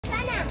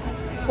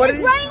It's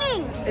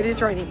raining. It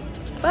is raining.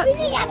 But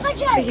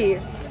we're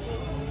here.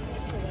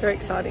 Very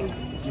exciting.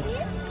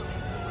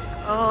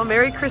 Oh,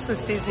 Merry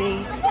Christmas,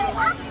 Disney.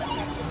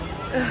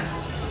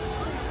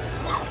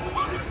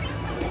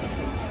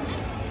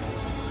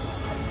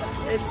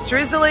 It's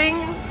drizzling.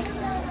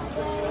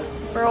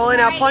 We're all in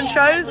our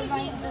ponchos.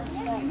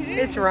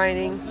 It's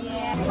raining.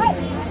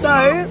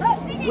 So,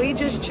 we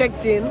just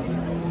checked in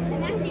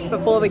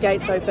before the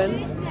gates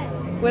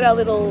open with our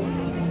little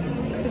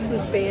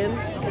Christmas band.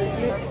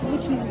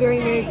 Mickey's Very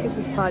Merry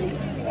Christmas Party.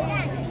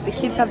 The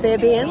kids have their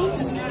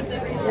bands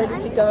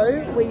ready to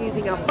go. We're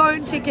using our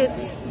phone tickets.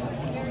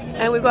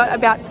 And we've got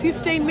about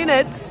 15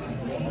 minutes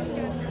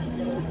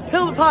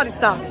till the party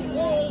starts.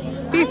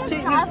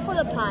 15 minutes for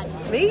the party.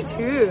 Me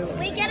too.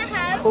 We're gonna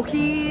have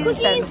cookies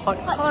and hot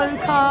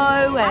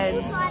cocoa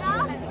and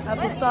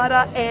apple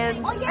cider and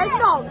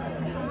eggnog.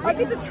 I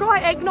get to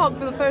try eggnog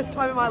for the first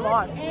time in my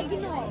life.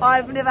 Eggnog.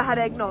 I've never had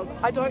eggnog.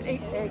 I don't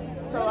eat eggs,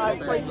 so I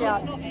freak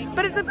out.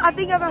 But it's I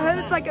think I've heard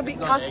it's like a bit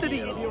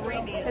custardy.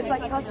 It's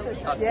like custard.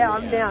 Yeah,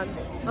 I'm down.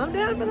 I'm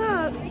down for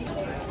that.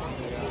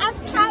 I've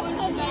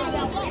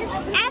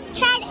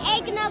tried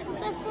eggnog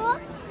before.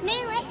 Me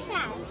and Lex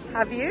have.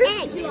 Have you?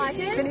 Eggs.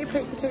 Can you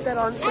keep that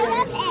on? I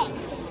love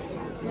eggs.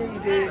 Yeah, you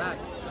do.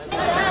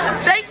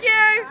 Thank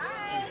you.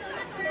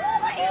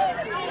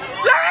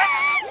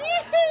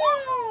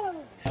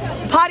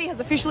 The party has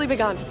officially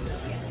begun.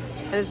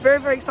 And it's very,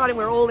 very exciting.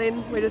 We're all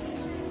in. We're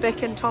just,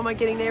 Beck and Tom are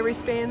getting their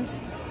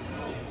wristbands.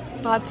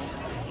 But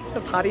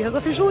the party has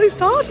officially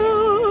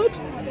started.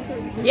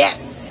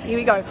 Yes, here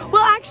we go.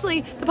 Well,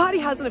 actually, the party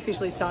hasn't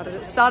officially started.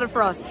 It started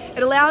for us.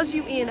 It allows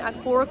you in at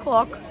 4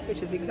 o'clock,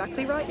 which is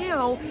exactly right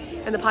now,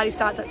 and the party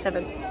starts at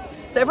 7.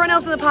 So everyone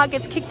else in the park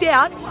gets kicked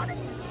out,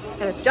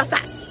 and it's just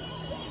us.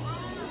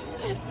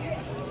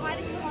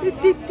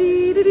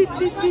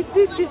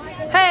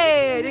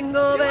 Hey,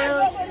 jingle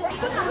bells.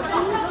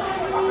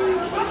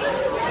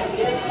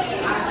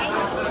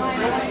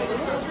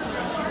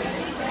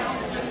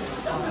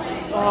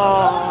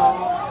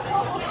 Oh.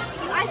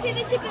 I see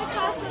the tip of the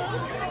castle.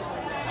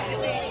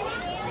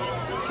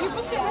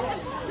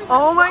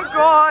 Oh my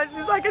god,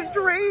 it's like a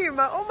dream.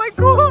 Oh my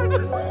god.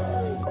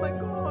 Oh my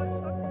gosh,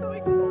 I'm so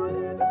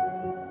excited.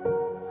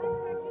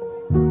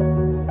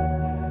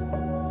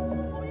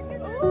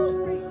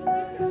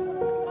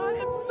 I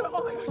am so,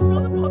 oh my gosh,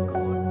 smell the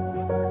popcorn.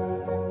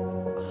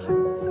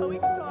 I'm so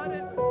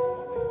excited.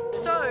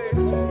 So,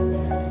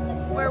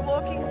 we're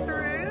walking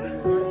through.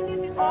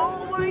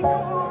 Oh my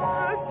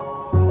gosh.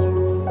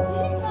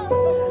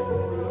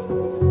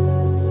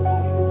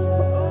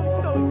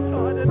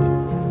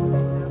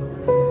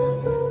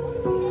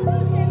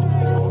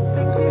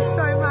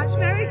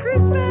 Merry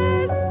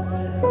Christmas!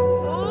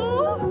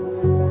 Oh,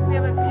 we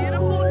have a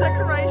beautiful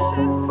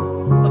decoration.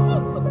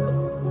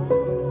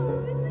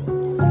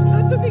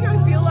 That's the thing I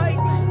feel like.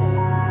 I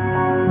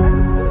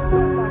just feel so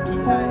lucky,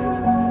 hey?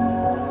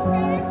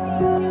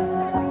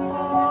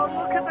 Oh,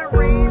 look at the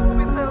wreaths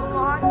with the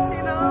lights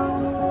in them.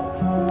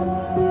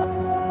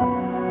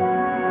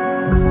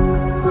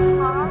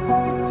 My heart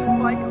is just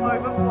like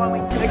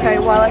overflowing. Okay,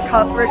 while I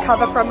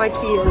recover from my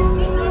tears,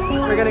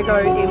 we're going to go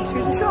into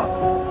the shop.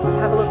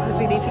 Have a look because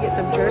we need to get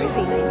some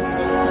jerseys.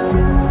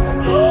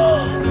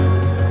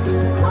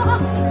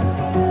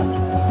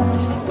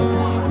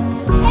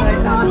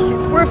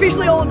 We're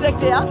officially all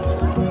decked out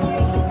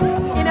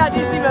in our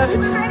Disney merch.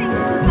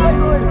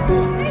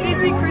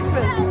 Disney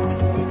Christmas.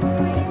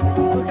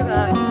 Look at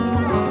that.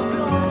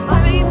 I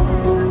mean,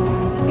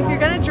 if you're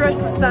going to dress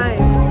the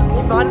same,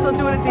 you might as well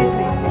do it at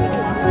Disney.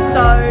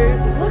 So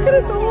look at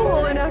us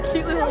all in our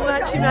cute little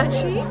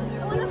matchy-matchy.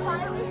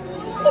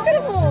 Look at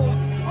them all.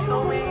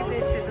 Tell me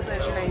this isn't a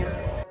dream.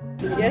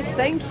 Yes,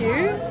 thank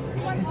you.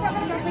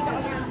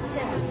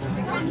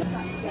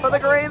 For the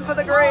gram, for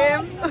the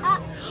gram.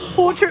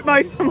 Portrait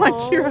mode for my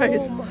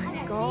churros. Oh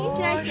my god.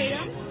 Can I see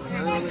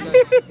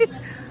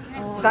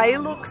them? They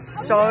look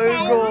so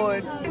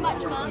good.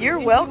 You're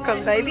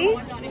welcome, baby.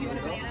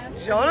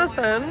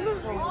 Jonathan.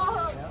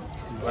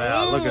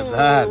 Wow, look at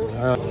that.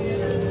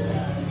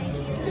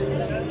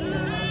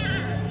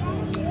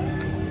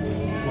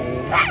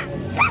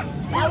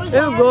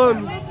 They're good.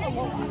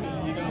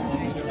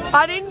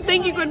 I didn't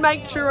think you could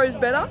make churros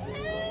better.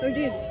 I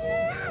did.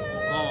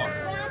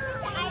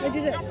 I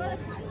did it.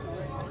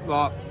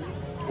 Oh,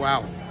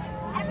 wow.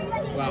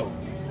 Wow.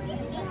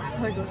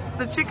 So good.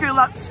 The Chico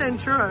Luck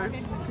Centuro.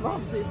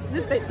 Loves this.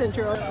 This beats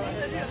Centuro.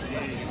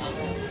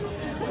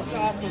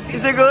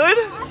 Is it good?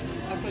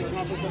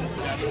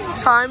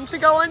 Time to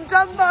go on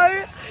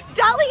Dumbo.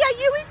 Dolly, are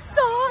you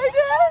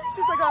excited?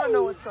 She's like, I don't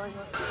know what's going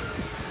on.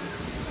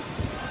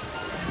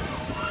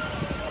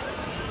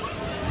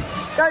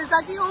 Go,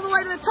 Zachy, all the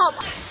way to the top.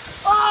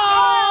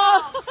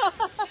 Oh!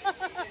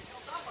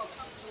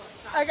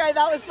 Okay,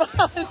 that was fun.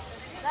 That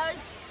was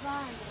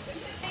fun.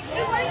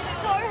 It was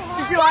so hard.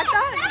 Did you like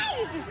that?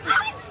 I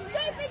was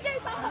super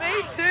duper. Me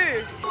too.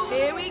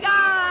 Here we go.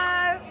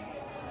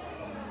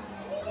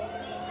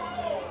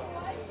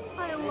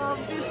 I love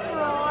this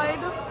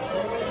ride.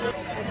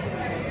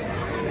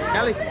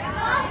 Kelly.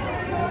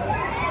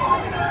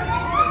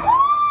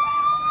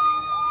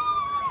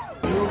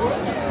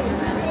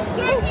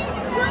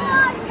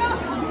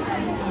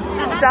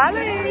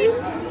 Darling, are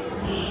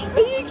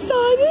you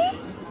excited?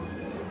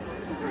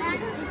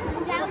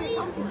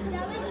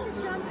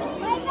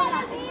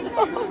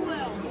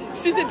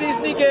 She's a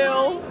Disney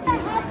girl.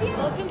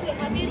 Welcome to the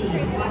happiest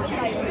cruise I've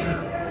sailed.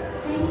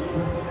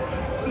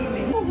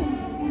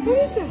 What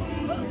is it?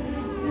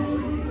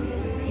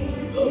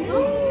 Oh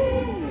no!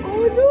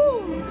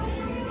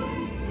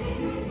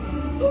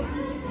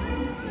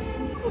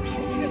 Oh,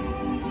 she's just...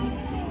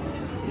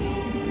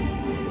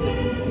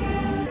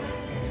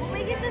 Will we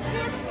get to see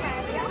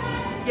Australia?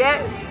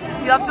 Yes,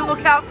 you have to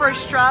look out for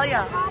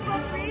Australia. Harbour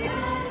Bridge?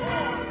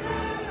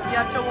 You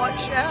have to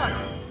watch out.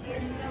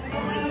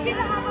 Will we see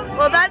the Harbour Bridge?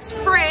 Well, that's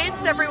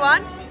France,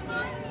 everyone. Will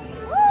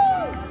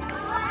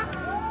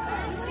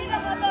we see the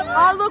Harbour Bridge?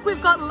 Oh, look,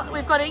 we've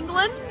got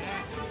England.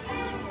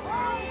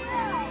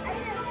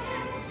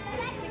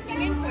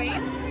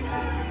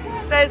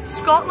 There's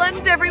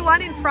Scotland,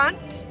 everyone, in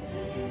front.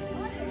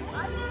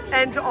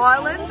 And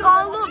Ireland.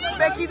 Oh, look,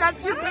 Becky,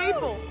 that's your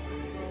people.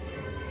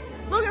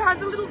 Look, it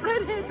has a little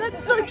red head.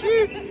 That's so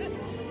cute. It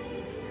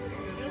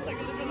looks like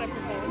a little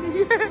leprechaun.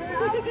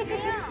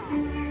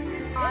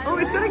 Yeah. Oh,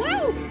 he's got a...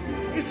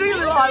 He's doing a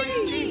little Irish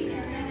jig.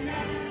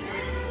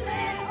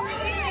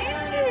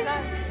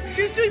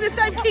 She was doing the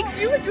same kicks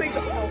you were doing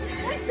before.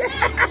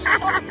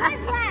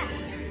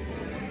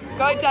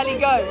 Go, Daddy,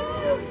 go.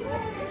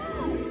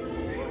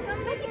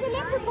 Somebody's a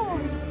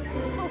leprechaun.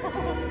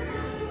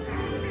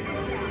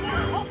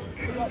 Oh,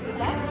 we got the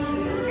Dutch.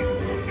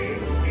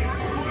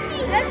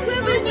 That's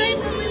where we went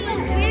when we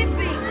went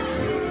camping.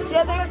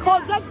 Yeah, they got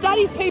clogs. That's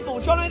Daddy's people.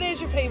 Jono, there's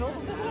your people.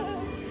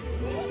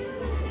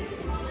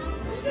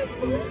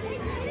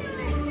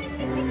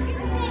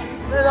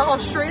 The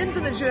Austrians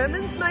and the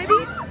Germans, maybe?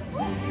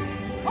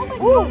 Oh my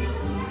Ooh,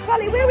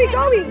 Dolly, where are we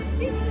going?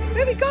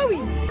 Where are we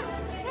going?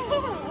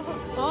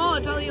 Oh,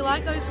 Dolly, you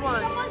like those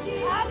ones?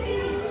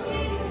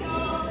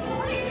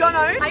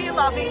 Jono, are you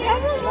loving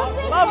this?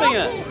 Loving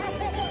it.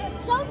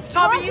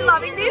 Tom, are you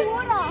loving this?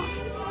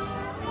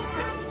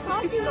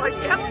 He's like,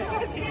 yep.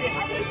 This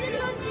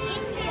is on to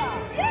India.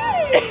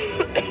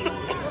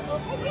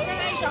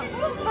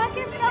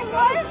 Pakistan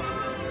was?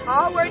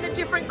 Oh, we're in a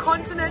different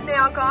continent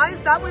now,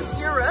 guys. That was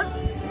Europe.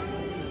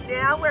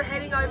 Now we're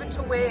heading over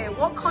to where?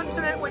 What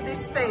continent would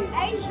this be?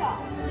 Asia.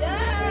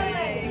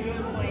 Yay!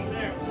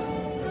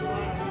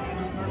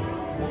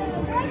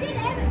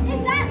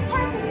 Is that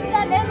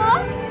Pakistan,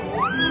 Emma?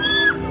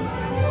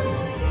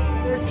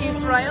 There's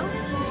Israel.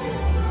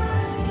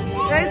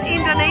 There's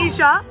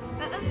Indonesia.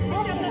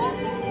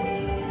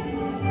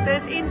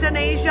 There's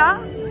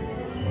Indonesia.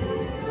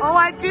 Oh,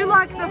 I do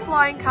like the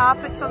flying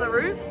carpets on the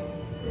roof.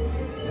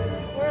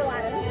 We're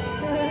Aladdin.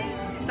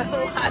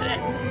 Aladdin.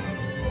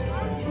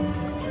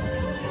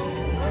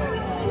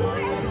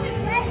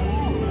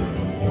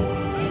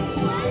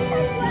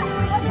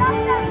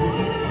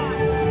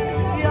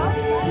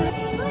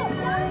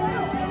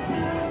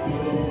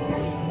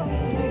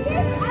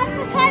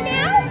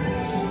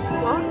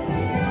 What?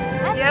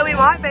 Yeah, we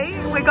might be.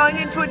 We're going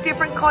into a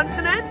different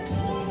continent.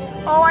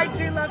 Oh, I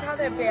do love how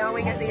they're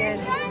bowing at the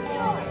end.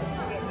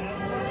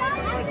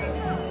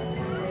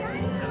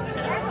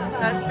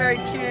 That's very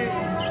cute.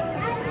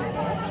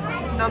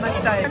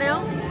 Namaste.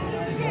 Now?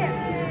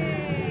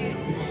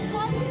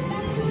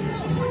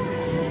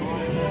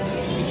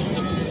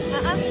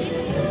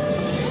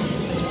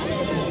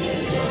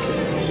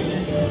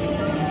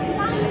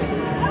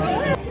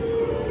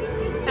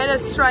 And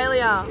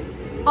Australia.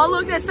 Oh,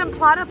 look, there's some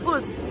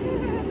platypus.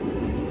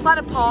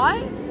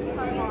 Platypi?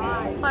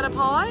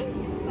 Platypi?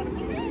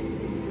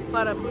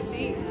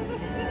 Platypussies.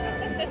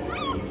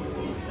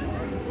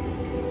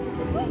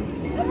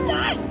 What's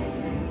that?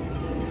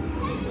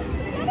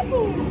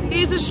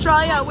 Here's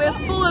Australia. We're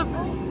full of...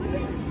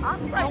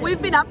 Oh,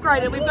 we've been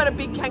upgraded. We've got a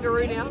big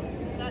kangaroo now.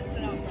 That's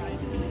an upgrade.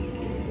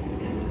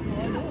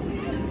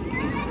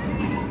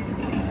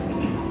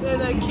 They're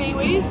the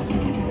Kiwis.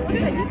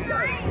 Look at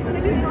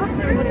it, she's faster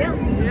than everybody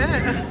else.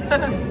 Yeah.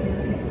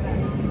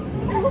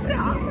 Look at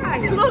our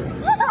upgrade. Look,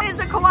 there's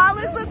the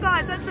koalas. Look,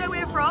 guys, that's where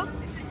we're from.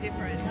 This is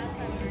different.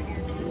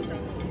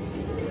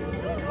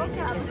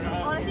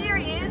 Oh, here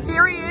he is.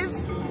 Here he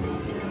is.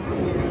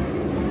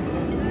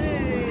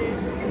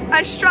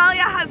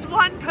 Australia has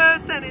one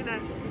person in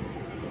it.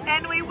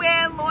 And we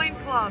wear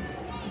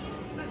loincloths.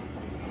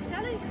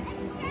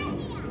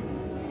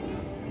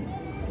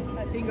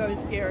 That dingo is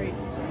scary.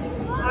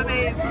 I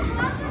mean...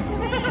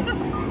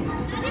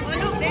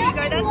 There you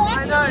go, that's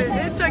I know,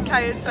 it's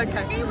okay, it's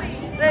okay.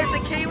 There's the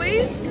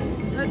Kiwis.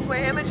 That's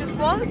where Emma just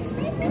was.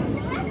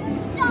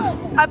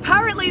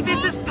 Apparently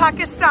this is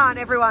Pakistan,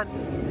 everyone.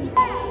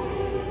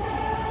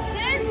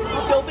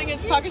 Still think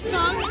it's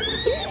Pakistan?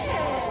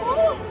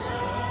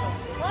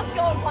 Let's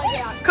go and find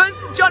out. Because,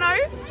 Jono,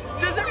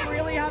 does it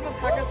really have a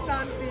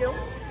Pakistan feel?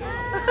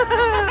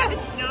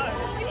 No.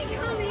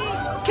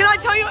 Can I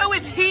tell you, it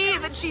was here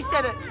that she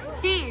said it.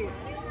 Here.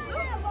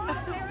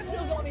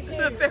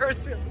 The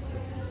Ferris wheel.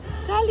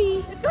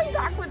 Tally. It's going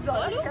backwards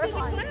though, that's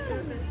terrifying.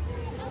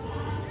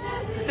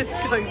 It's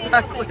going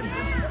backwards. It's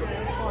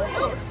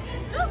terrifying.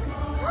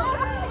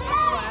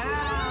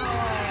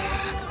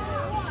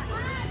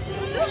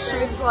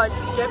 She's like,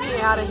 get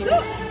me out of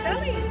here.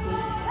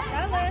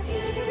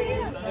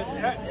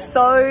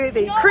 So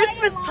the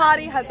Christmas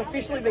party has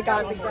officially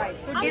begun.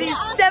 It is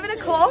 7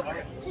 o'clock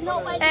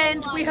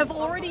and we have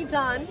already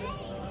done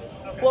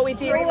what we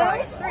did. 3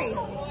 rides.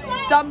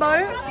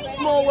 Dumbo,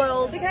 Small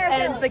World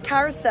and the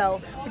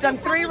carousel. We've done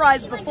 3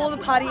 rides before the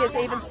party has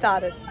even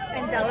started.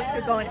 And Dallas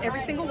could go on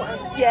every single one.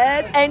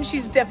 Yes, and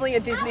she's definitely a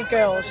Disney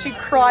girl. She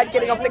cried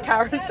getting off the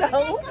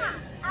carousel.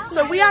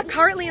 So we are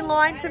currently in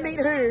line to meet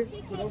who?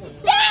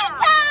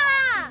 Santa!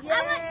 I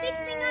want 6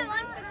 things I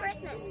want for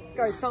Christmas.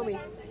 Go, tell me.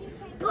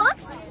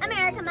 Books,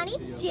 American money,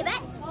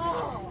 gibbets,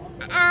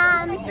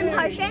 some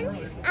potions,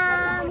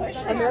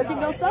 American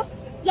Girl stuff?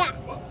 yeah.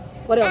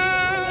 What else?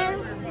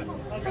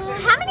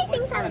 How many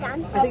things have we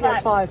done? I think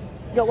that's 5.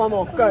 You got 1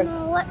 more. Go.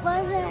 What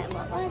was it?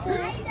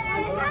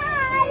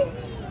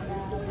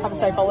 Have a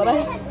safe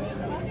holiday.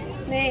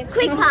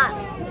 Quick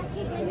pass.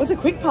 What's a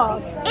quick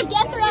pass? It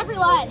gets through every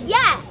line.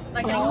 Yeah.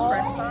 Like an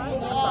express pass, a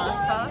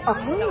fast pass. Oh.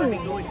 That would be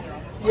good.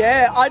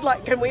 Yeah, I'd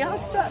like, can we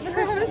ask for that for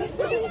Christmas?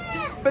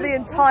 For the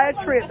entire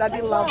trip, that'd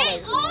be lovely.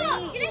 And,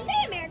 oh, did it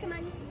say American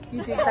money?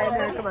 You did say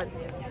American money.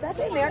 Did I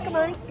say American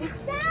money? You did.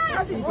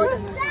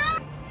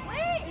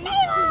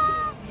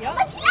 Yep.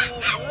 Look, that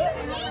actually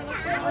Santa.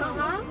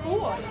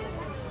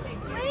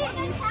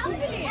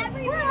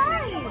 Where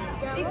are you?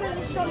 Because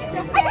the shop's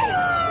so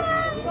face.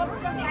 Shop's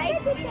so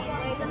face.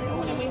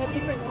 And we have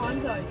different time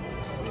zones.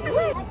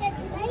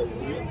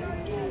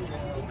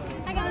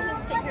 Hi guys,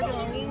 just take your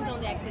belongings on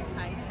the exit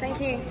side. Thank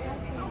you.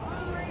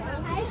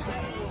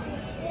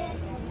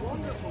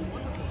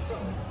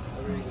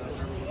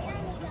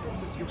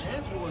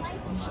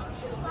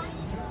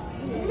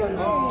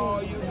 Oh,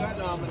 you got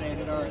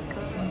nominated, all right.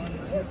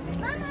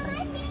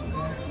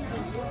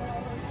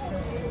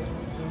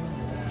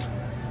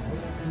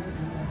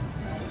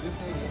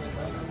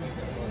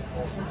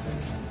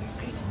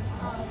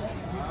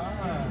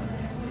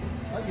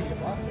 I'll give you a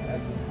box of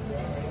that.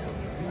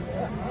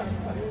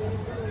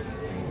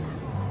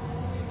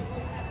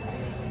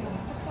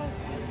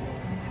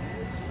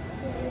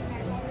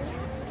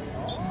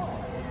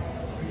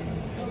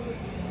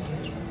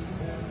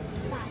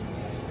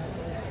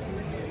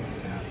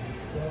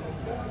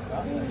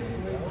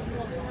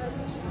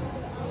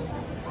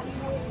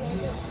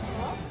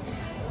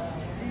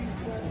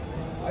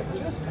 I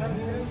just got it.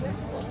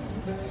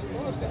 This is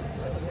closed down.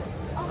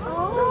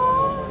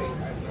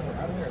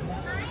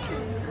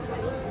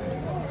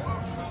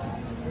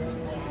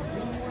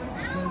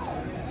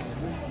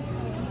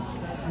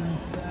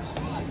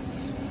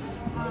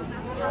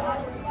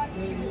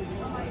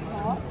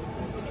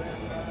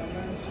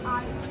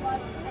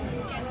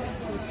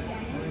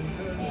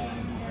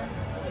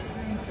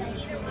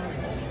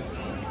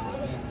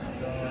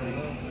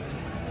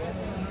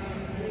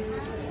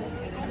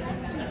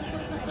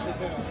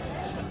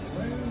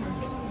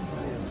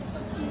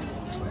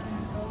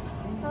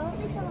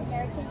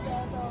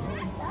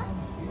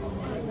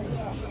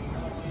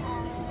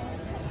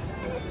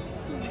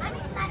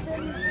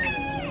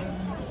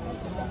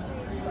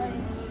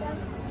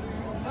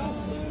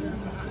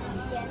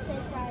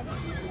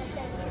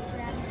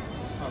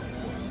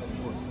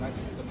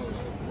 That's the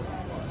most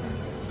important part.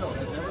 So,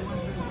 has everyone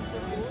been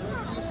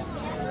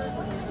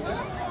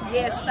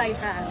Yes, they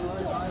have.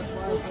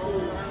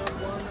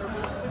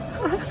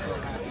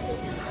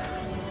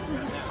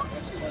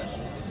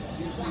 It's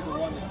usually the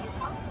one that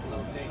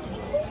will take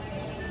you.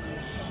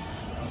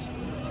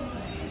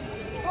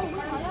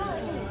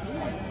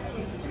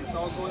 It's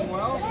all going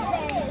well?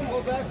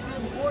 Well, that's the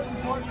important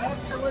part.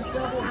 Excellent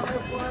double high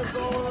fives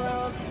all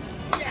around.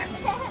 Yes!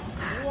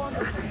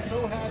 Wonderful.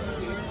 So happy to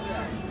hear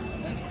that.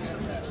 That's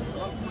fantastic.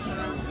 Well,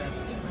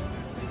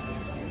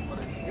 but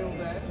until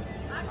then,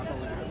 I'm a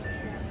winner.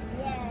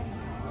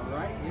 All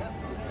right? Yeah.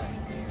 Okay.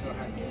 So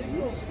how do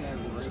you stand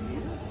right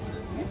here?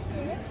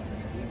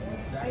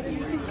 Exactly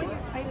where you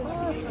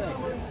are.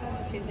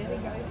 There we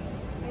go. Are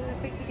you going to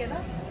pick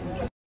together?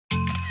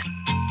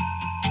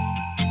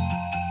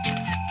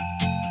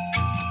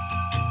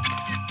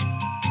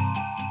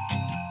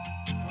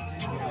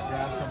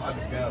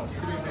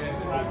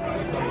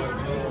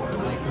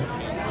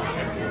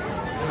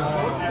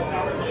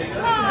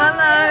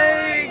 Hello,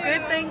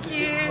 good, thank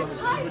you.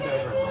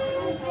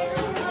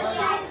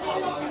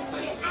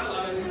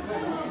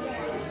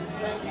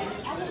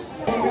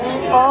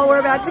 Oh, we're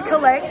about to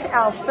collect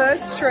our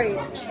first treat.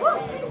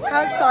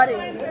 How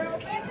exciting.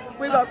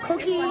 We've got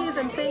cookies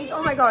and things.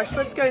 Oh my gosh,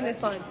 let's go in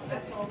this line.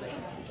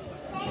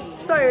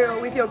 So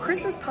with your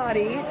Christmas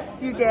party,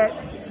 you get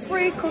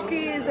free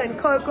cookies and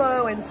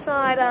cocoa and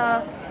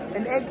cider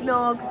and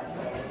eggnog.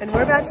 And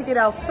we're about to get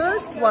our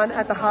first one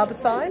at the harbour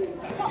side.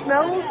 It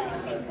smells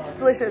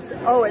delicious.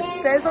 Oh, it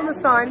says on the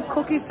sign,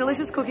 cookies,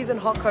 delicious cookies and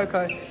hot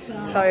cocoa.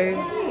 So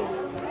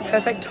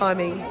perfect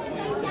timing.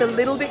 It's a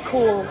little bit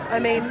cool. I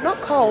mean,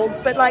 not cold,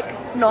 but like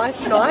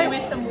nice night.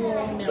 With some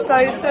warm milk.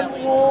 So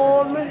some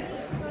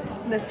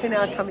warmness in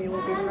our tummy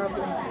will be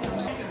lovely.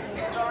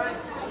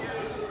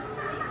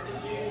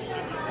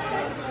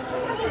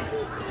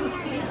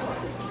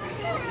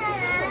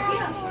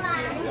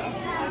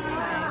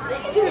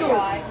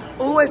 snickerdoodle.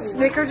 Oh, a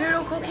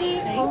snickerdoodle cookie.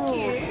 Oh.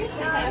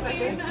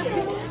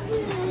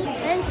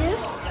 Thank you.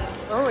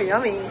 Oh,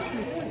 yummy.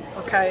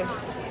 Okay.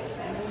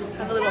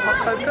 Have a little hot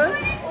cocoa.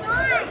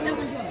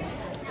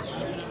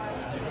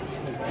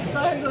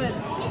 So good.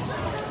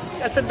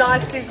 That's a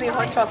nice Disney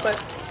hot chocolate.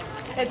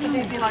 It's a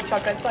Disney hot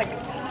chocolate. It's like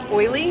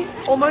oily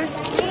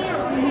almost.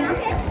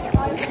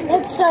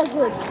 It's so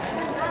good.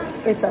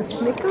 It's a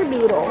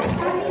snickerdoodle.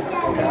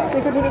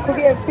 Snickerdoodle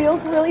cookie. It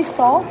feels really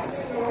soft.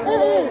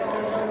 It is.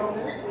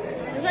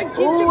 It's like Oh,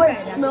 gingerbread.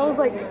 it smells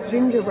like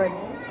gingerbread.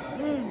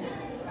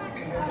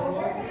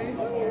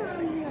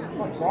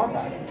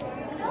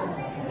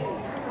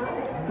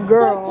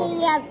 Girl.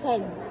 13 out of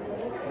 10.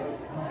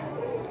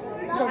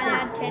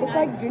 It's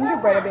like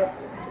gingerbread a bit.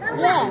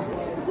 Yeah.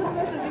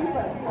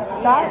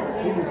 That?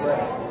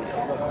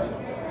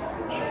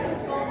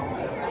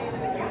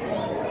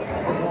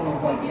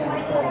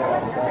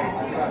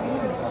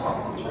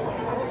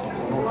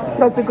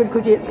 That's a good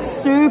cookie. It's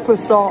super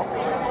soft.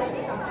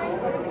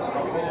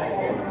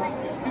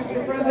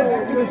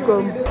 It's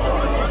good.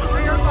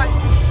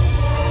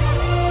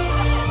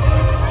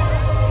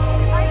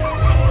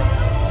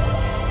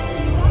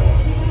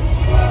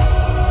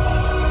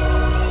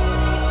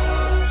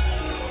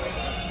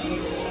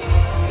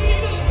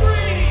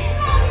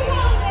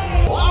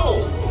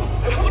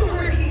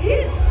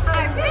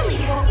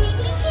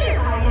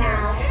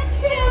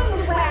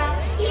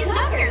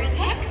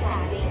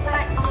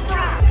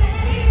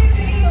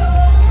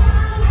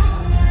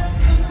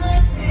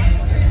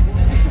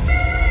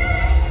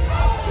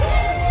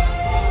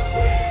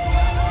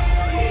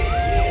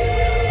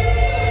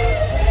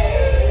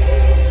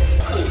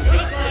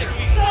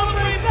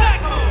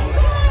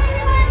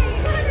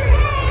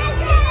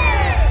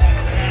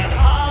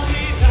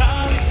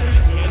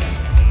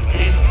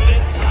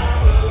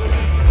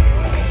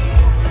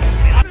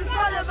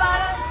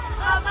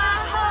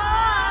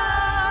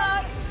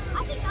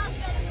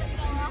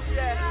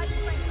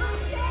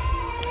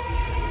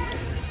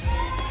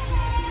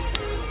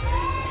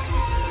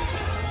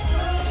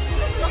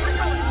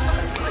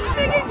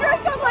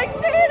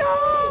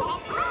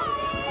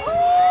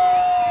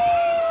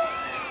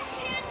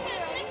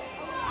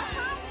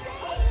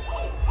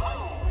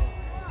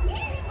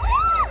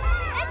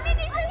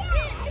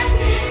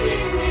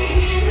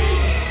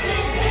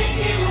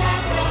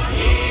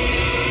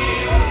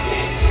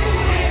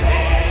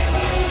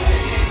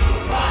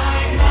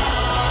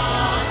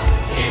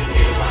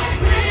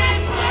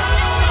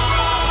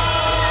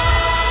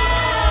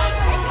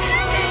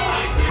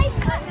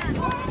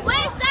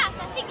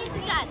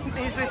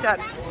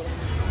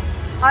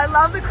 I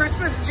love the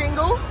Christmas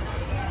jingle.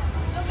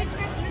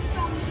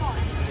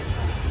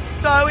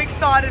 So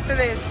excited for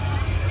this.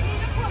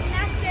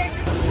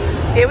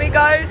 Here we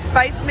go,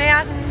 Space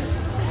Mountain.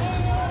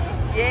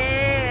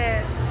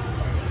 Yeah.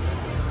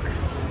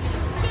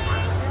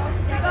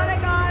 You got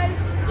it, guys.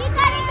 You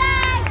got it,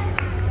 guys.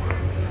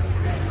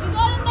 You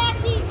got it,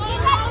 Mackie. You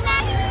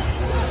got it,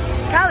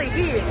 Callie,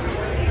 here.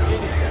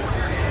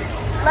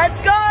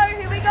 Let's go.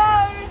 Here we go.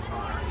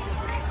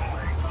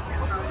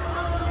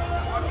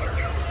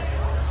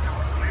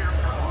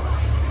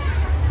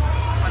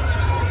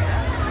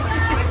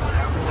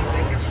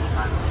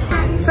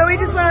 So we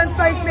just went on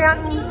Space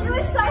Mountain. It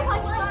was so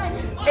much fun.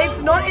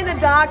 It's not in the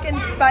dark in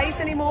space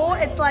anymore.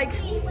 It's like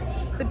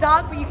the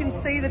dark, but you can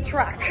see the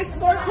track. It's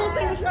so cool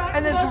seeing the track.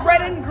 And there's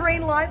red and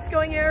green lights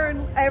going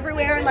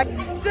everywhere and like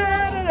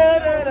da da da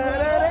da da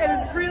da. It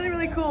was really,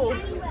 really cool.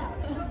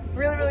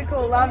 Really, really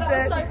cool. Loved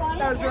it.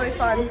 That was really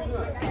fun.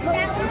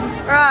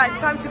 All right,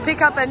 time to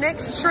pick up our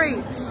next treat.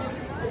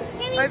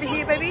 Over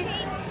here, baby.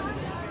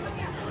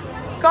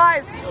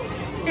 Guys,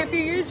 if you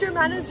use your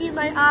manners, you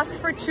may ask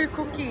for 2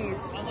 cookies.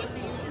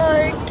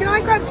 Can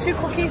I grab 2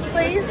 cookies,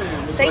 please?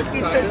 Thank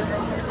you,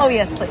 sir. Oh,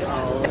 yes, please.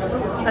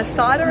 A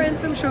cider and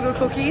some sugar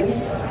cookies.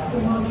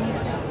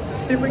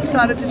 Super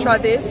excited to try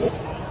this.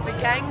 The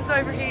gang's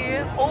over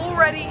here,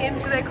 already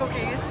into their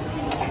cookies.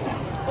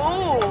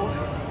 Ooh,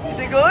 is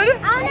it good? Is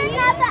I want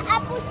another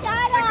apple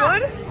cider. it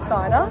good?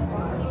 Cider.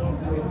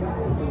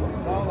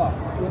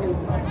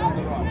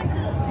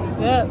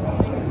 Yeah,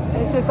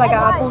 it's just like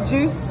apple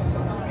juice.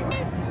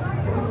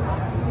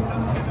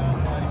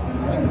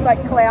 It's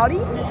like cloudy.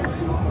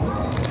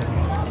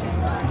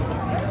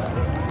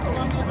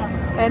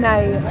 And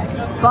a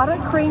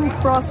buttercream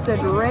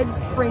frosted red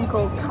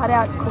sprinkle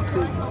cutout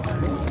cookie.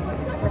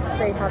 Let's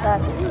see how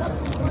that is.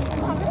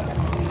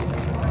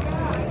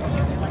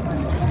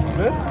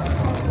 Good?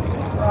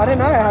 I don't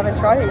know, I haven't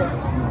tried it yet.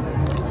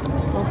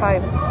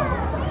 Okay.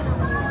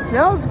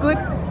 Smells good.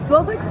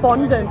 Smells like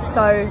fondant,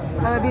 so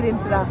I'm a bit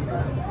into that.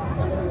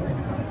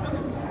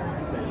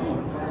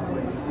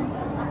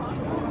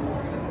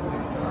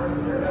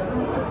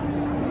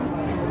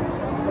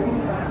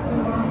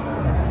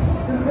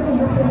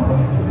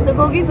 The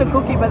cookie's a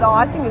cookie, but the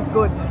icing is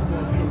good.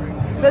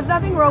 There's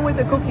nothing wrong with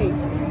the cookie.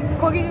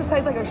 Cookie just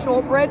tastes like a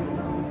shortbread,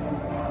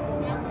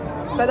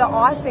 but the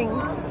icing,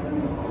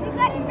 We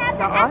got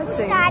another apple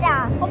icing.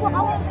 cider.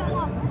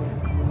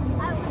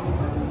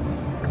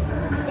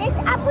 This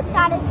This apple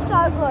cider is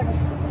so good.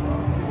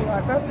 You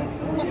like it?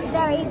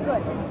 Very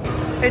good.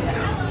 It's,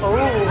 oh,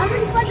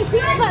 It's like the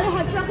peanut butter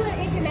hot chocolate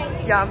is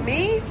amazing.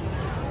 yummy.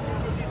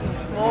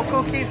 More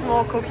cookies,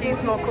 more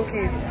cookies, more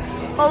cookies.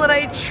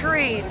 Holiday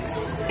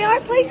treats. Can I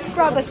please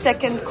grab a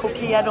second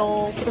cookie at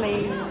all,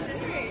 please?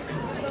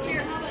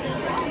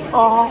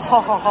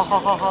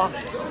 Oh,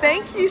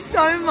 thank you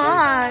so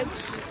much.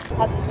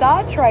 At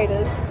Star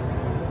Traders,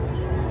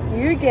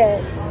 you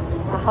get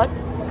a hot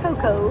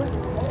cocoa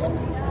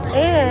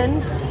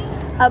and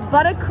a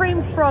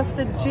buttercream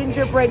frosted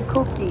gingerbread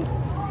cookie.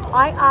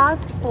 I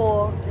asked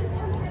for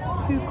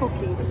 2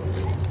 cookies.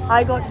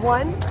 I got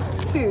 1,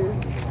 2,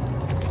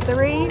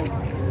 3,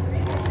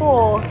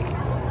 4, 5.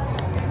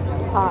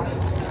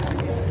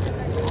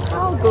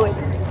 How good.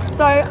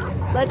 So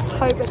let's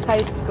hope it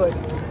tastes good.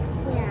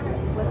 Yeah.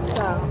 Let's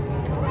I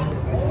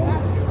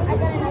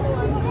got another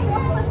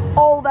one.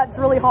 Oh, that's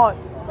really hot.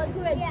 But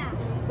good. Yeah.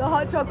 The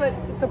hot chocolate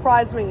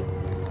surprised me.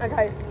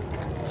 Okay.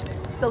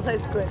 Still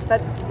tastes good.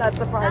 That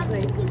surprised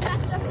me. Because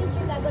that's just this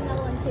drink, I got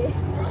another one too.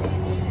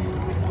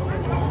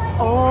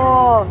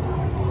 Oh,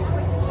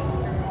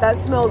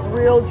 that smells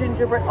real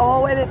gingerbread.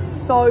 Oh, and it's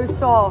so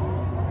soft.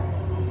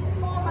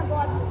 Oh my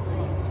god.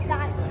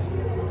 That.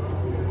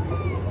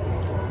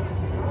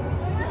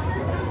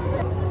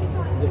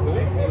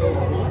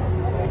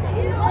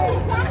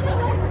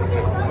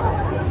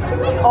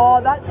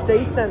 Oh, that's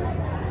decent.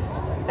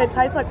 It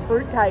tastes like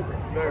fruitcake.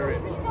 Very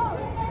rich.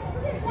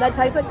 That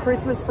tastes like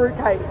Christmas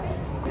fruitcake.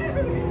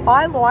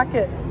 I like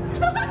it.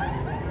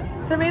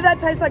 To me, that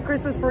tastes like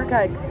Christmas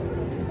fruitcake.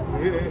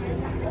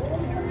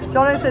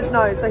 Jono says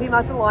no, so he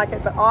mustn't like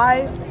it, but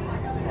I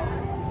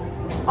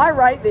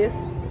rate this.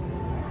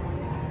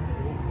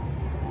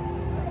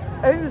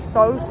 It is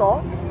so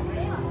soft.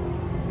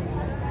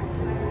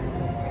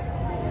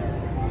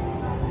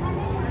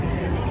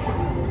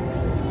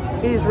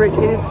 It is rich,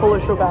 it is full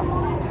of sugar.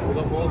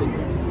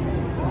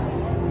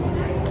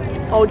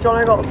 Oh,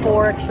 Jono got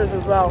 4 extras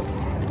as well.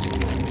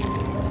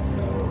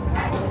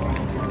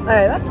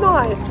 Hey, that's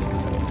nice.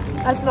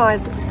 That's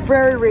nice.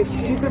 Very rich.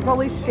 You could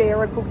probably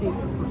share a cookie,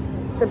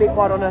 to be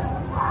quite honest.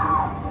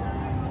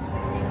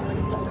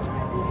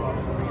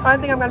 I don't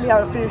think I'm going to be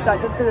able to finish that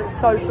just because it's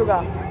so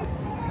sugar.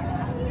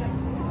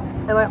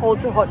 And like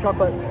ultra hot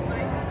chocolate.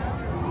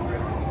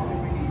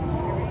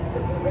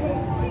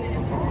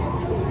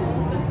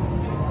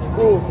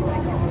 Ooh,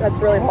 that's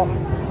really hot.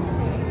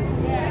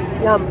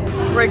 Yum.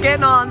 We're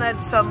getting on at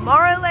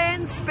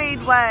Tomorrowland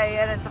Speedway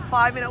and it's a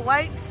 5-minute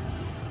wait.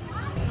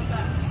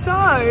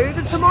 So,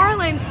 the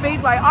Tomorrowland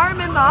Speedway, I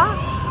remember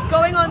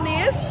going on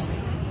this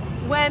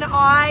when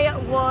I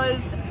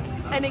was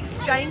an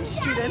exchange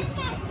student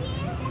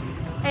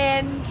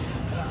and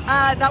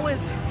I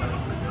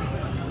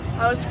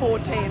was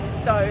 14,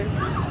 so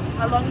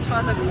a long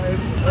time ago.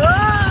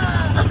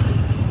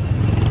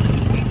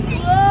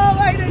 Oh,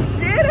 I didn't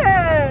get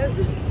it!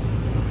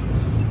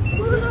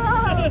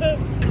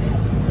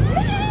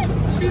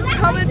 She's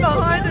coming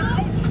behind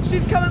us.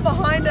 She's coming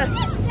behind us.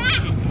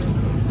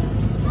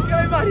 Go,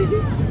 buddy.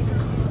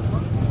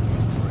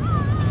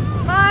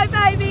 Hi,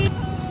 baby.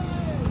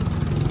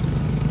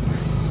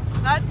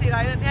 That's it,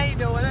 Aiden. Now you're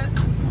doing it.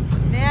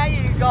 Now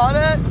you got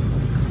it.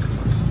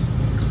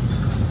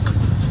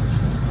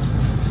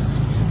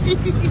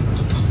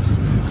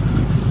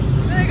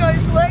 There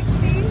goes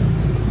Lexi.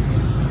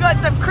 Got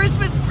some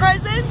Christmas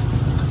presents.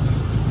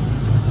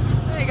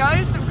 There you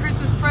go, some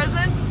Christmas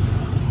presents.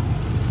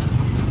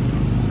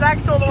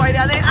 Zach's all the way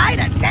down there.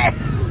 Aiden, get it.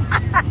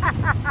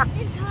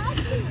 It's hard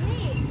to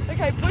lift.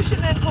 Okay, push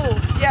and then pull.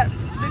 Yeah,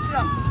 lift it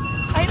up.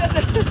 Aiden.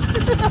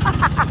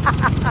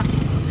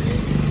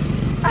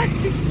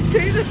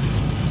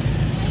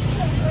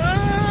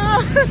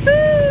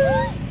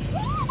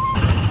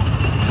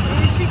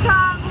 Here she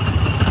comes.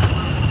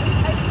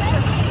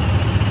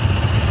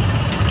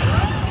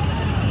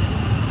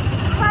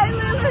 Hi,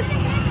 Lily.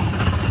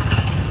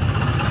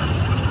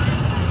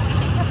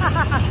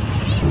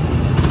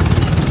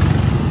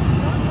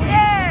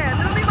 Yeah,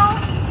 little bit more.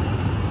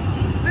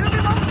 Little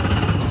bit more.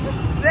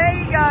 There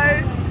you go.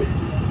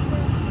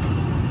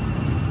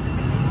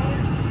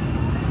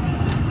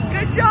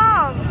 Good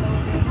job.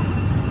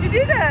 You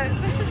did it. It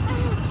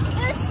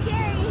was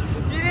scary.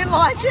 You didn't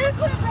like it? I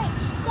couldn't wait.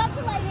 Stop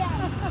to lay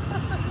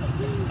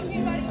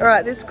down. All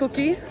right, this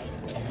cookie.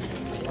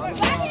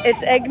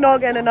 It's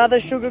eggnog and another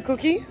sugar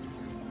cookie.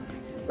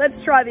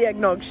 Let's try the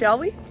eggnog, shall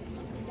we?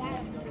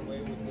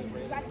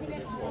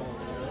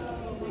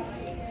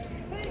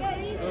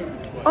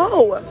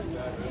 Oh,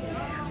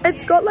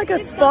 it's got like a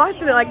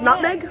spice in it, like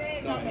nutmeg.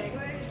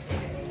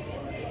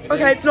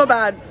 Okay, it's not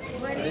bad.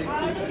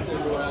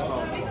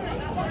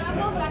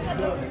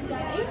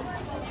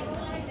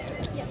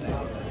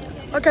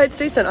 Okay, it's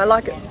decent. I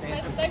like it.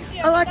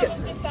 I like it.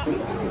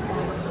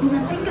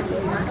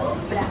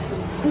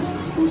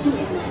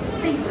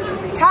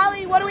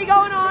 Callie, what are we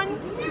going on?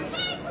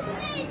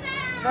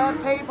 The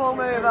people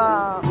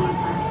mover.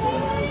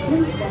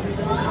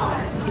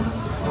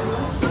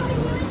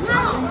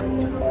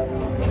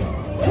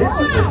 This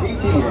is the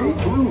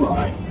TTA Blue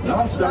Line,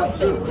 non-stop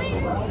service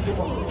around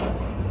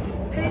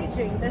tomorrow.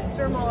 Paging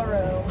Mr.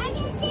 Morrow. I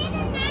can see it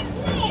in that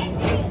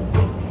twist.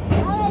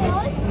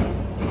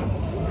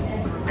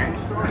 And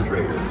Star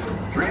Traders,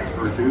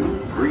 transfer to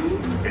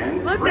green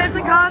and Look, red there's a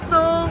line.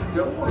 castle.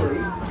 Don't worry,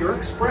 your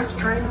express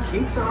train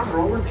keeps on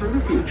rolling through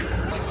the future.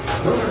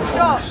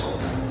 Shop.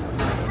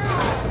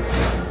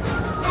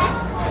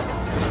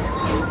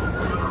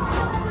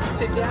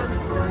 Sit down.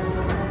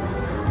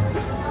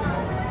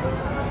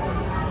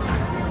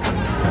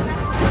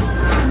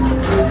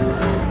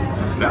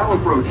 Now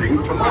approaching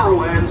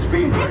Tomorrowland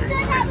Speedway. This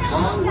one has a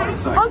Tron Light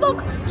Cycle. Oh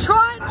look,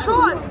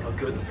 Tron. A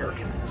good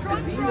circuit.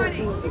 Tron's These are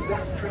riding. two of the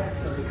best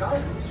tracks in the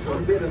cosmos for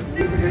a bit of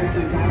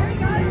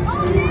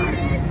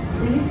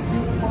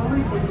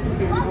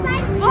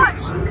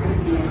Watch.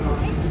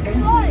 It's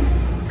good.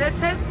 They're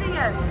testing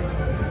it.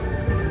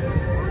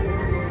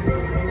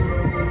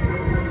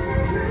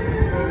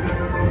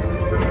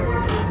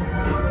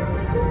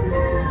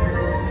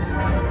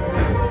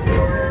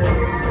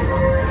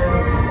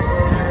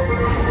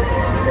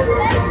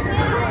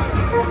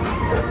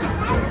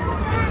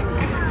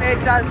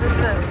 It does, doesn't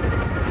it?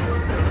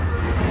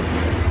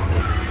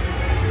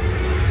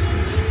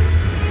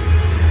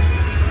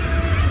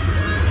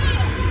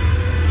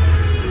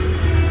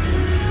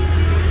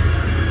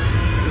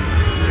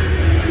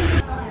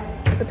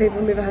 The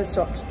people mover has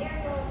stopped.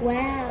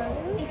 Wow.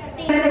 It's To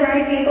big. the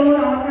right vehicle,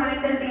 all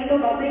kinds of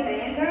vehicles, all big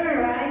vans are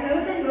arrived,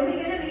 open, moving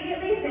in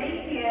immediately,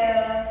 thank you.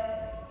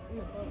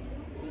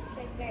 She's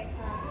big very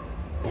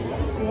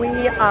fast.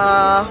 We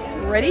are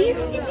ready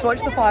to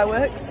watch the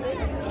fireworks.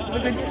 A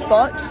good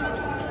spot.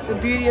 The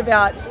beauty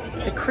about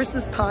the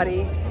Christmas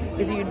party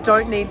is that you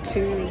don't need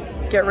to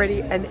get ready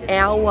an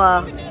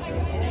hour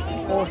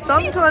or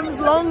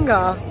sometimes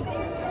longer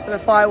for the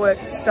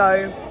fireworks.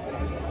 So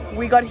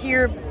we got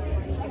here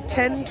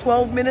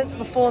 10-12 minutes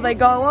before they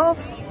go off.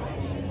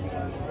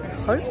 So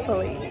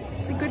hopefully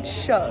it's a good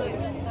show.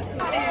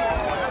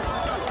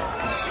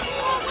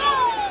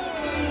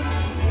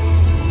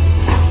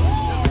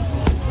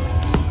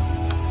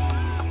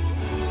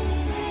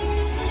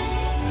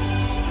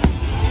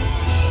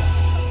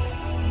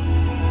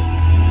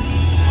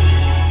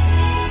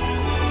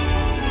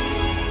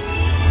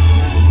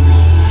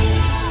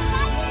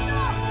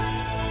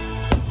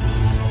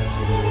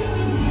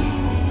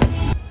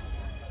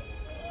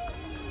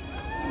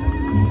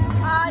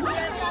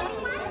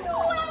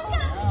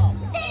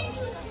 Thank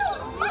you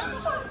so much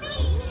for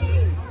being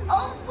here.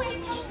 Oh, we're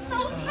just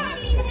so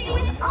happy to be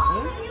with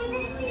all of you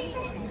this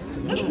season.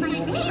 It's my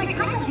favorite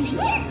time of the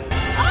year.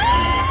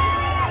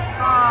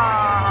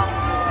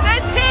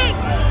 There's Tink!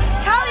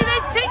 Callie,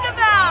 there's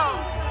Tinkerbell!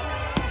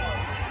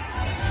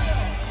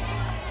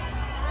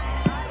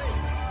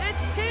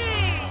 It's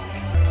Tink!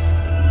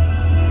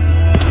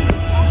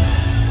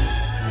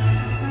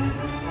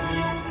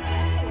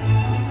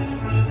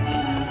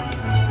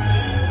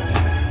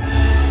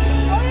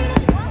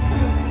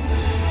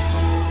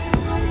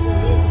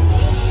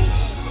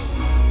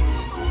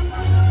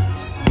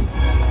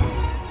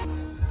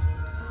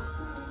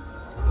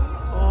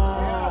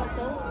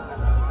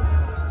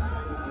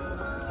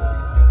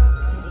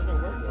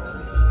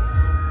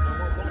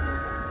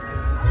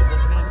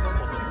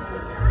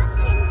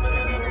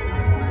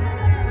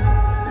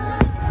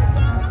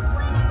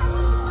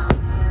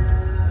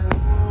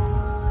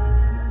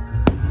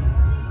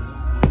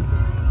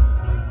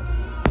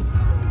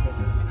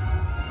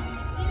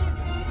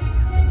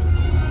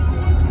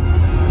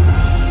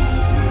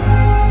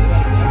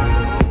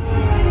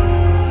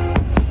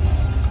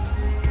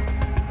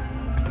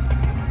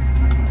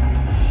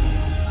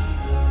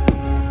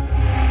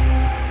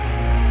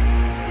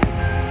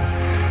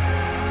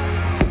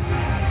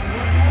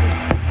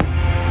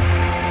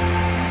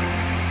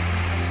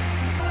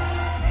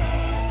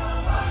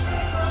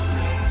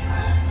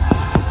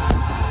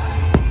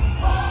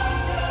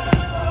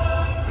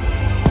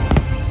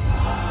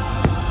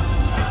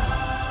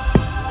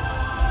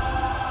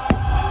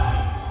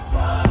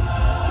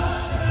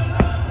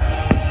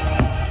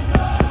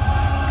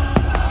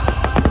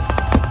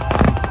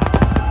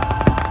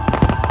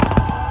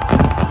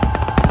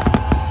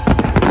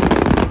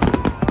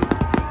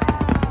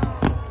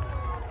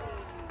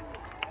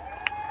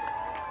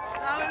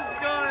 That was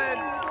good.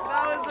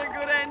 That was a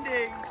good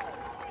ending.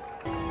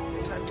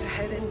 Time to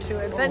head into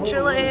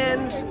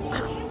Adventureland.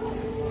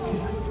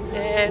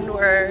 And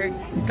we're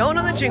going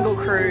on the Jingle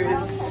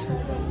Cruise.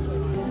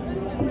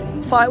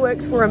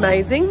 Fireworks were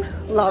amazing.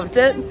 Loved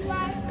it.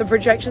 The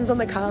projections on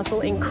the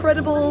castle,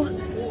 incredible.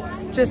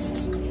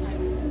 Just,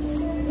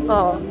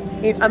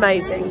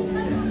 amazing.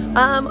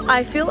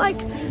 I feel like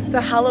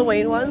the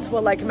Halloween ones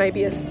were like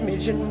maybe a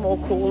smidgen more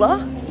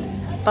cooler,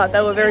 but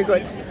they were very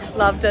good.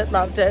 Loved it,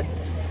 loved it.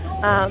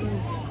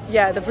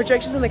 Yeah, the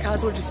projections in the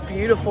castle were just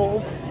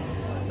beautiful.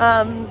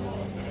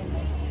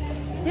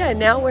 Yeah,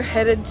 now we're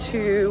headed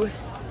to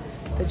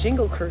the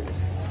Jingle Cruise,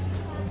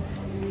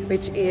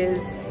 which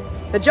is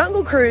the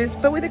Jungle Cruise,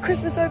 but with a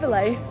Christmas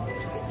overlay.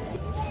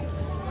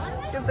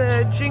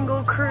 The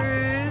Jingle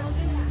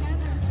Cruise.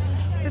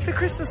 with the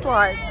Christmas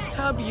lights.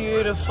 How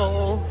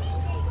beautiful.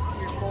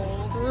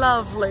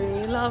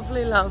 Lovely,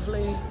 lovely,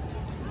 lovely.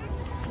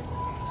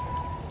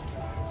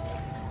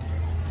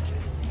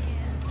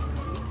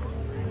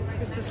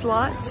 Christmas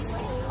lights.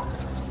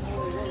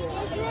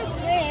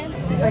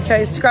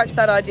 Okay, scratch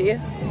that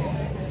idea.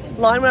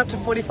 Line went up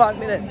to 45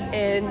 minutes,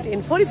 and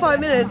in 45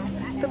 minutes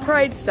the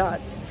parade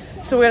starts.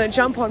 So we're going to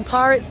jump on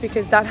Pirates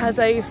because that has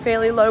a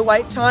fairly low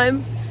wait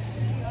time,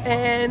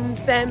 and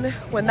then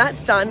when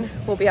that's done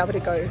we'll be able to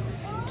go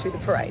to the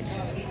parade.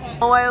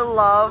 Oh, I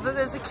love that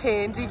there's a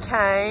candy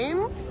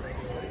cane.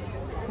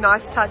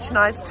 Nice touch,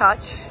 nice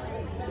touch.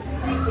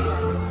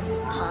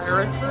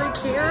 Pirates of the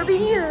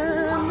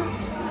Caribbean.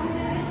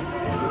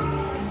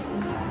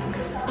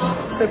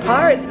 So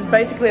Pirates is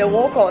basically a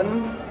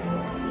walk-on,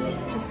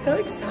 which is so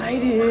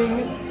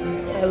exciting.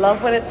 I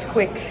love when it's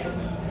quick.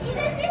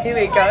 Here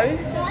we go.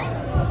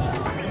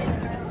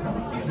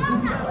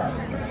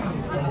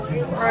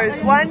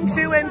 Rows 1,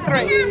 2, and 3.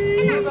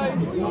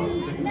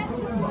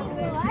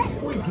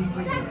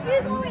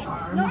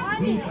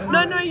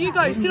 No, you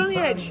go. Sit on the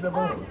edge. Move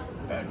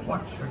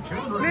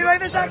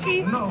over,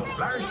 Zaki.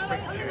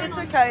 It's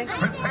okay.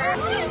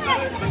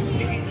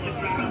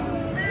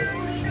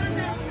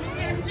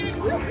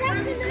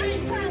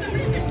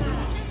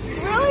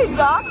 Really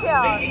dark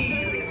out.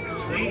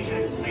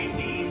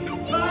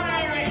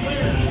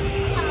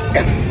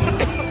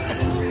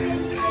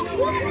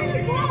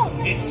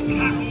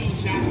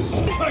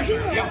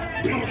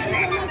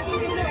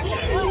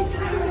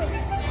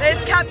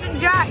 There's Captain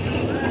Jack.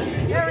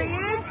 There he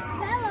is.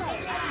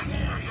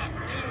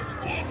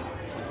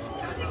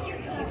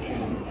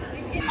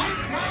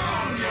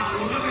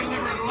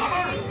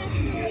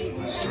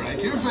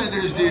 Strike your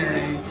feathers,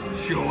 dearie.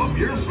 Show them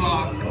your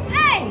flock.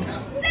 Hey,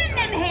 send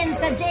them hens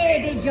to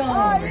Davy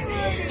Jones.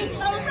 It's the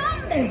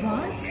rum they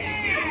want.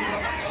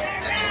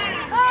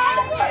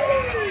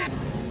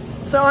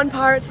 So on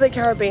Pirates of the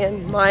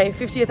Caribbean, my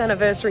 50th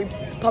anniversary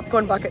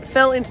popcorn bucket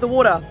fell into the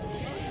water.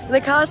 And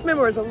the cast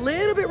member was a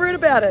little bit rude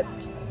about it.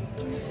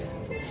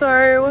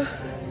 So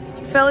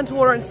it fell into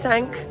water and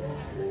sank.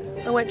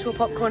 I went to a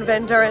popcorn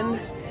vendor and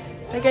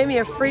they gave me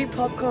a free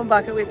popcorn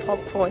bucket with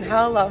popcorn.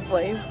 How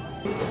lovely.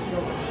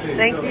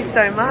 Thank you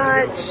so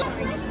much.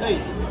 Hey.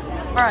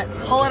 All right,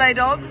 holiday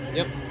dog.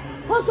 Yep.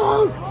 Hot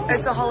dog.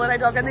 It's a holiday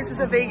dog, and this is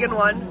a vegan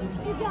one.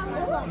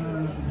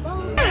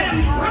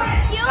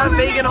 A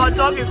vegan hot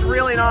dog is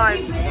really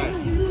nice.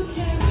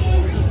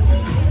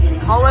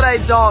 Holiday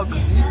dog.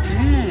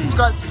 It's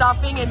got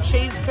stuffing and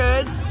cheese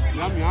curds.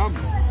 Yum, yum.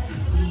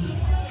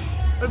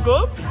 They're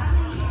good.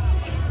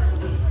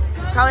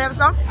 Carly, have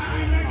some?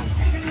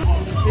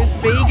 This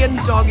vegan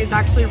dog is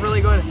actually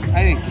really good.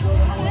 Hey.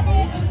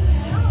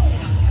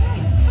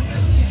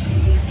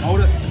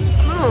 Hold it.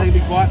 Take a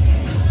big bite.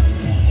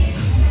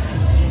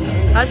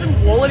 That's some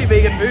quality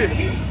vegan food.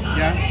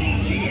 Yeah.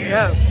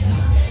 Yeah.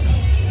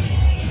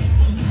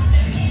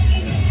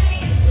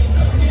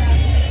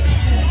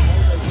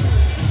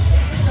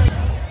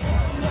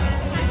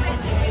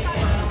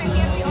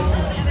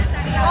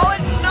 Oh,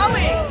 it's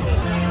snowing.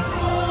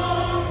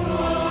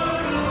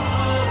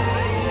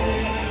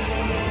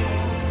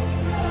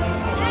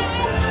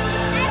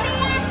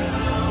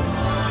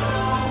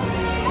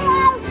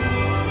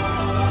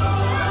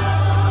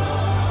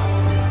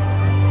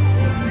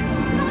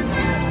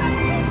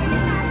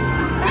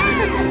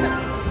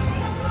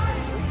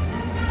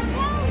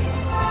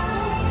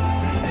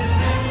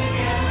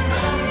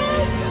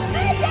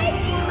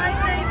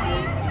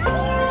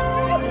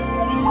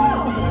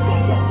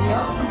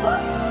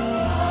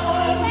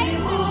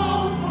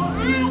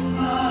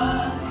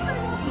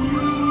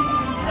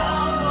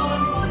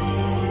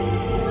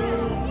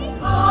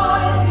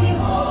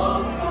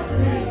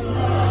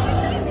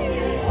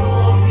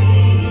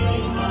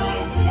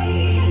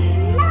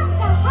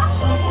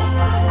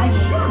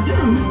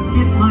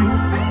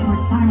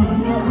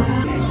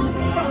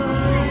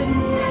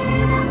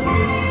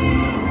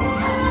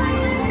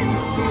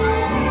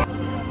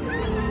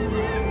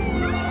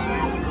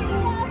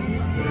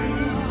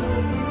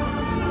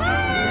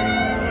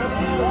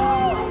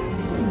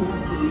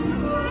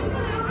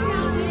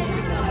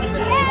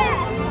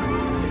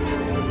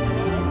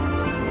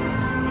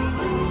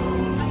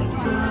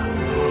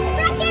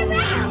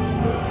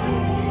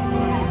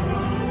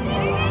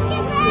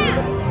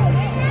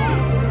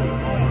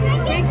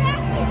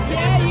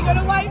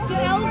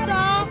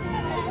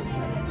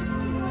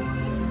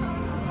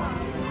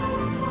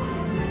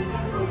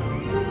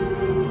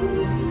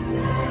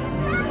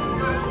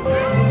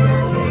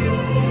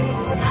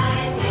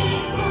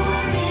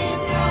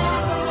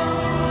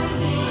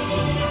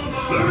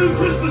 Merry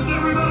Christmas,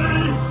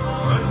 everybody!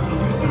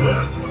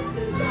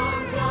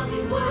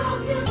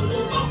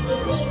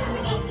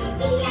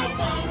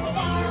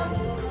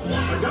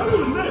 I gotta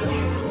admit,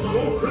 the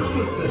whole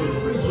Christmas thing is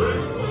pretty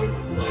great.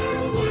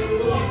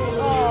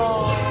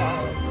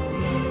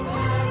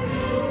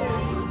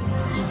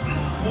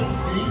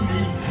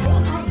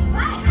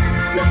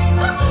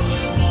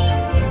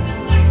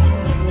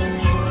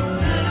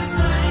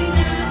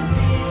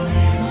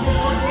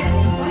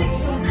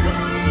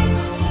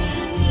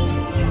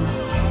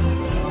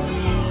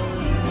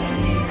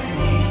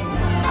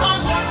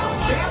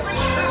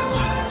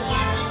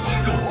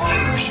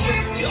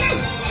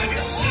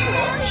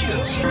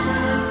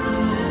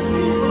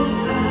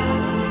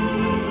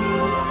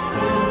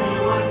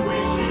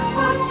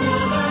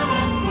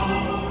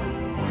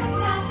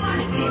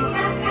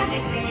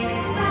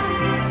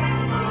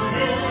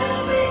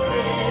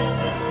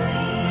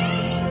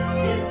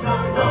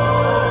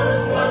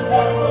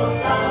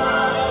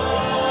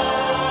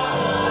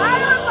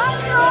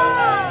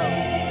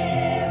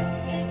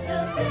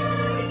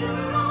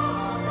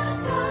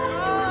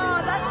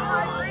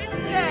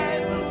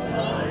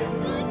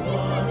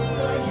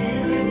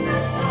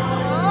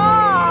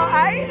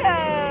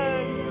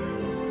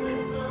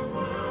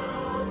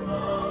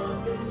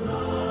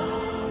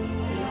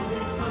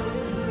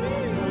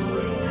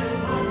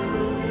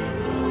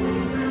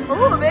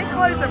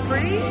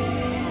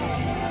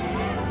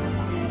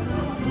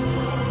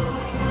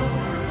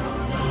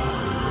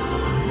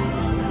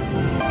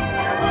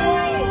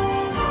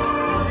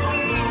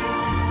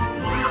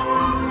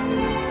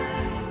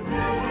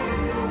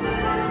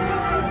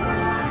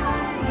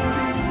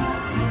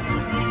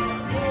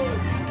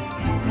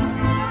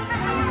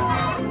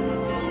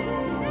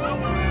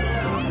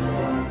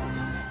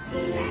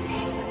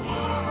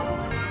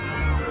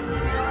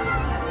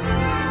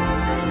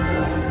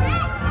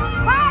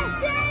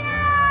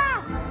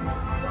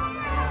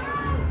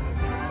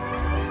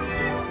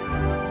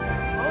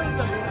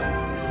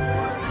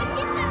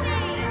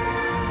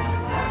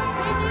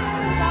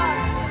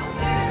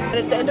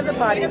 it's the end of the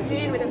party.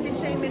 With a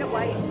 15-minute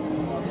wait.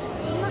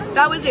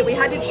 That was it. We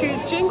had to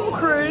choose Jingle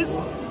Cruise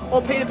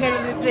or Peter Pan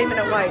with a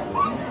 15-minute wait.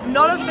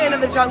 Not a fan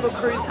of the Jungle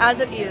Cruise as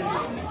it is.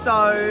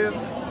 So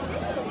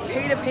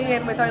Peter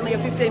Pan with only a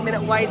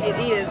 15-minute wait it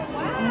is.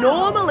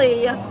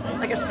 Normally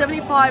like a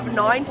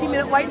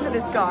 75-90-minute wait for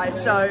this guy.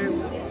 So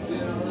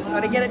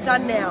gotta get it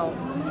done now.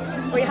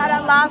 We had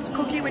our last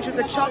cookie, which was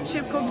a chocolate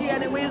chip cookie,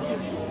 and it was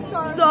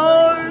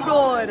so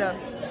good.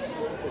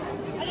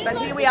 But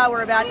here we are,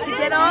 we're about to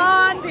get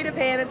on Peter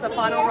Pan. It's the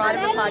final ride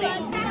of the party.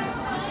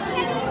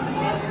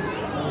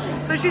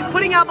 So she's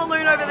putting our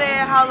balloon over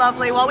there. How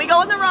lovely. While we go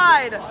on the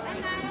ride.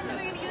 And then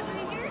we're going to go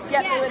through here?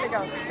 Yep, there they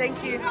go.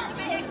 Thank you.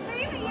 Next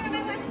three, will you have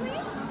my one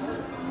sleeve?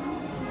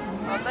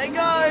 On they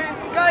go.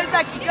 Go,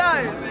 Zaki,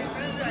 go.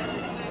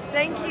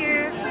 Thank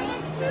you.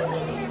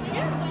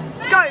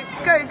 Go,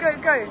 go, go,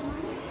 go.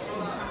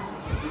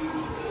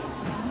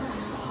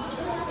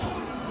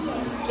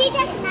 She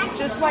does magic.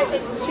 Just wait.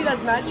 She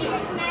does magic. She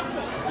does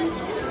magic.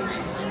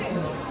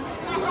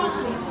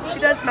 She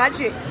does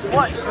magic.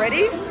 Watch,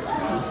 ready?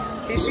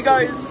 Here she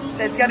goes.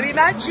 There's gonna be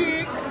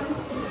magic.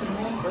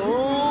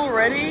 Oh,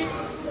 ready?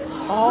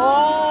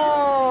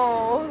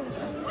 Oh.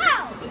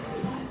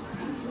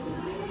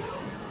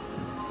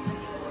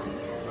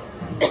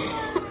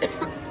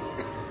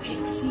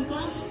 Pixie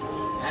dust.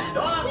 And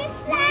on.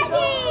 With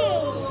Maggie.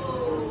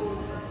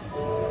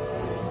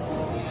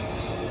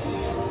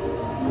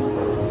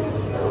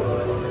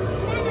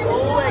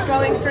 Oh, we're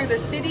going through the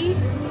city.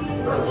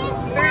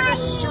 Through the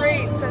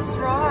streets, that's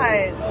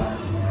right.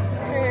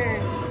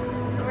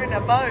 We're in a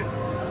boat.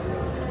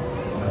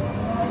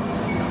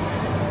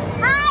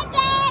 Hi,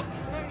 Jack.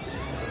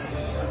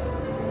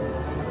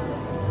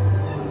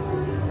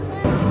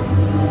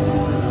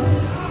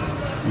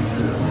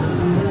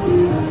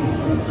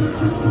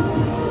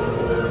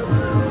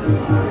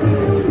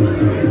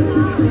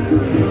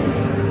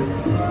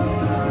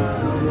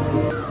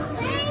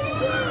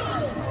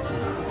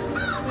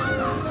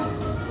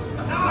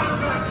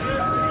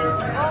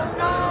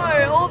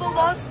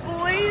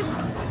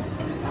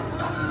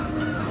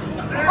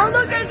 Oh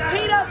look, there's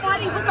Peter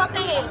fighting Hook up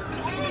there.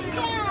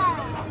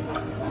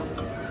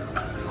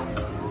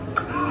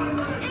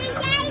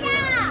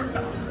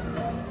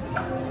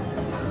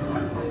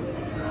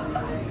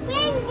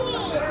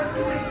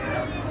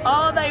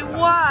 Oh, they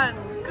won.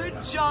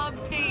 Good job,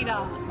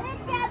 Peter.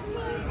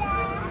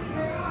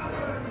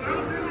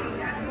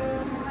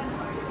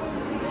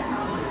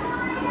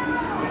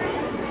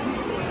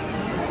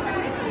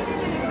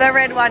 The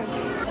red one.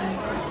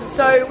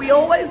 So we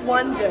always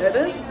wondered,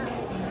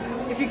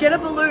 if you get a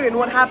balloon,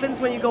 what happens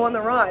when you go on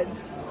the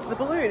rides to the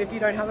balloon if you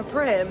don't have a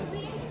pram?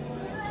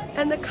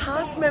 And the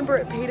cast member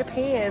at Peter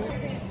Pan,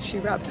 she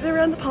wrapped it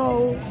around the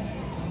pole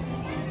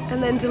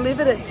and then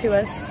delivered it to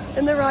us,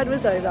 and the ride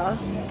was over.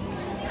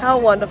 How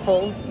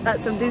wonderful.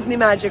 That's some Disney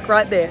magic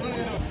right there.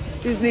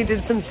 Disney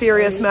did some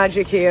serious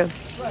magic here.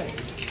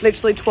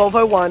 Literally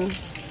 12:01,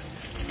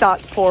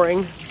 starts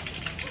pouring.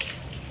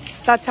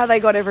 That's how they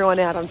got everyone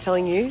out, I'm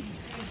telling you.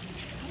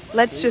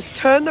 Let's just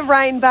turn the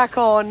rain back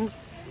on.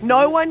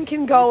 No one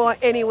can go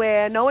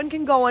anywhere. No one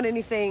can go on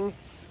anything.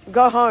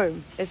 Go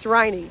home. It's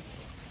raining.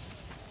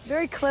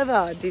 Very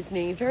clever,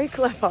 Disney. Very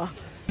clever.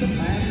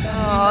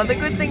 Oh, the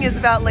good thing is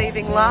about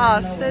leaving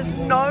last, there's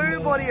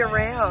nobody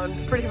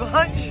around, pretty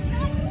much.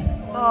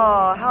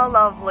 Oh, how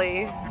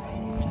lovely.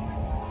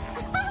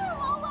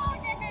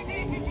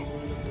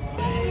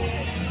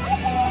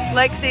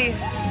 Lexi,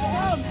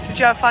 did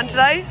you have fun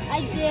today?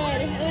 I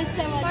did. It was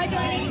so much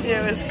fun.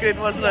 Yeah, it was good,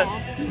 wasn't it?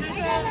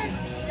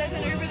 There's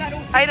an Uber that'll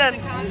Aiden,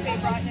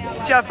 right now.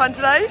 did you have fun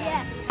today?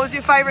 Yeah. What was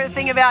your favourite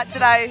thing about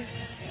today?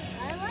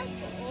 I liked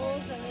all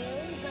of them.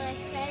 My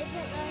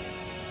favorite one,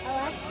 I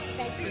liked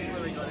Space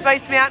Mountain.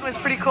 Space Mountain was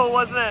pretty cool,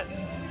 wasn't it?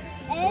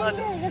 And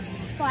the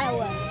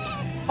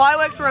fireworks.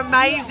 Fireworks were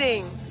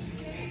amazing.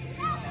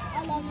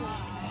 I love them.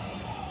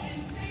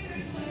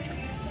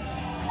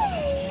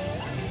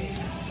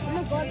 Oh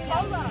my god,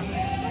 Paula.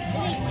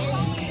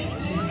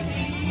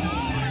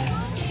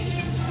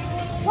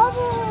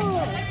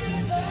 Bubble!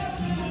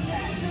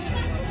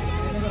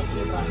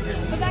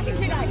 We're back in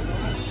 2 days.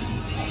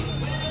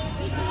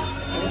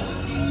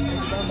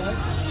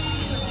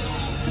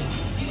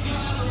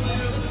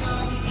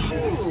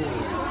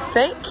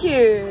 Thank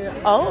you.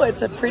 Oh,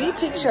 it's a pretty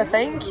picture.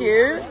 Thank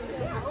you.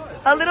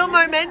 A little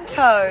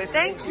memento.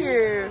 Thank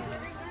you.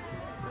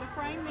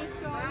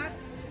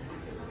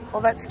 Oh,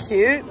 that's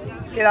cute.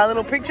 Get our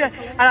little picture.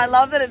 And I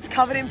love that it's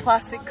covered in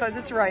plastic because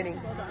it's raining.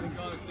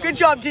 Good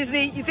job,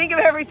 Disney. You think of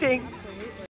everything.